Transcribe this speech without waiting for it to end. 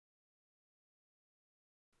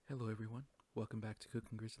Hello everyone, welcome back to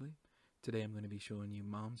Cooking Grizzly. Today I'm going to be showing you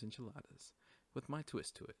mom's enchiladas with my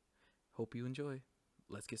twist to it. Hope you enjoy.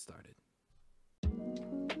 Let's get started.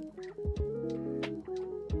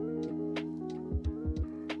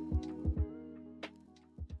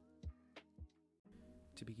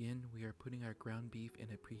 To begin, we are putting our ground beef in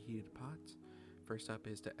a preheated pot. First up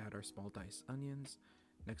is to add our small diced onions.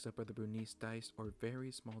 Next up are the Brunoise diced or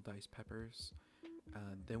very small diced peppers.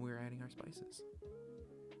 Then we're adding our spices.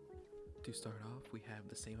 To start off, we have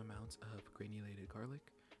the same amounts of granulated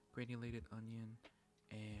garlic, granulated onion,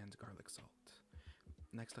 and garlic salt.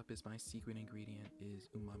 Next up is my secret ingredient is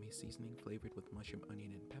umami seasoning flavored with mushroom,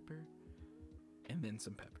 onion, and pepper, and then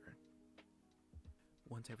some pepper.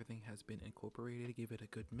 Once everything has been incorporated, give it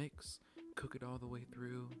a good mix, cook it all the way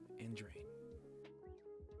through, and drain.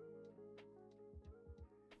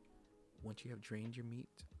 Once you have drained your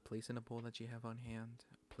meat, place in a bowl that you have on hand,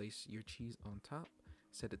 place your cheese on top,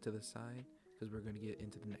 set it to the side because we're going to get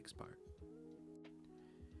into the next part.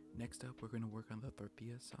 Next up, we're going to work on the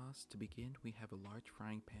tortilla sauce. To begin, we have a large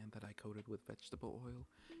frying pan that I coated with vegetable oil.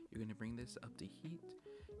 You're going to bring this up to heat.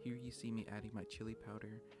 Here you see me adding my chili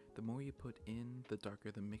powder. The more you put in, the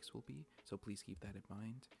darker the mix will be, so please keep that in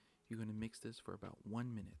mind. You're going to mix this for about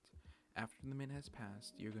 1 minute. After the minute has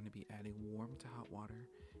passed, you're going to be adding warm to hot water,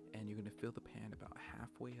 and you're going to fill the pan about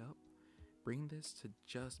halfway up. Bring this to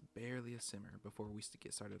just barely a simmer before we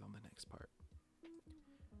get started on the next part.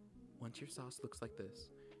 Once your sauce looks like this,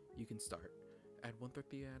 you can start. Add one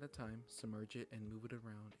tortilla at a time, submerge it and move it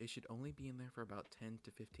around. It should only be in there for about 10 to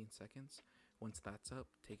 15 seconds. Once that's up,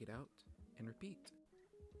 take it out and repeat.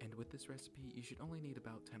 And with this recipe, you should only need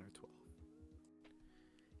about 10 or 12.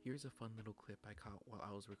 Here's a fun little clip I caught while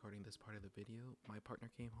I was recording this part of the video. My partner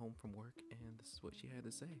came home from work and this is what she had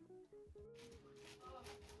to say.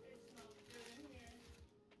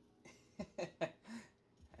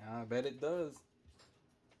 I bet it does.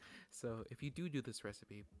 So if you do this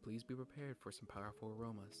recipe, please be prepared for some powerful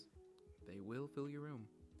aromas. They will fill your room.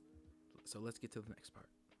 So let's get to the next part.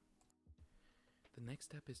 The next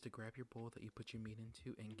step is to grab your bowl that you put your meat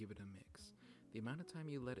into and give it a mix. The amount of time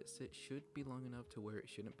you let it sit should be long enough to where it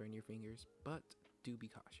shouldn't burn your fingers, but do be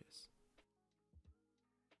cautious.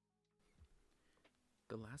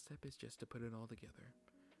 The last step is just to put it all together.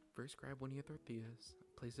 First, grab one of your tortillas,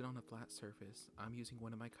 place it on a flat surface. I'm using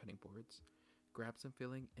one of my cutting boards. Grab some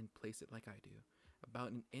filling and place it like I do,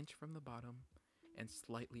 about 1 inch from the bottom and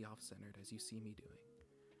slightly off-centered as you see me doing.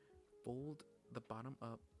 Fold the bottom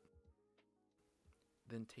up,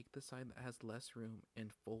 then take the side that has less room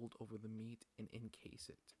and fold over the meat and encase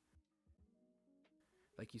it,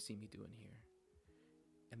 like you see me doing here.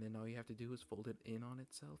 And then all you have to do is fold it in on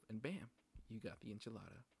itself and bam, you got the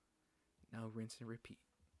enchilada. Now rinse and repeat.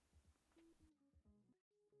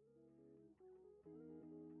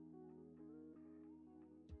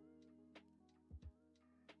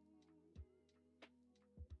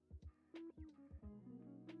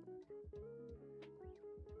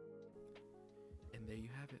 And there you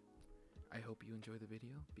have it. I hope you enjoyed the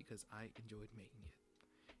video because I enjoyed making it.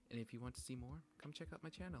 And if you want to see more, come check out my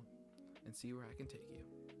channel and see where I can take you.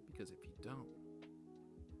 Because if you don't,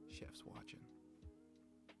 chef's watching.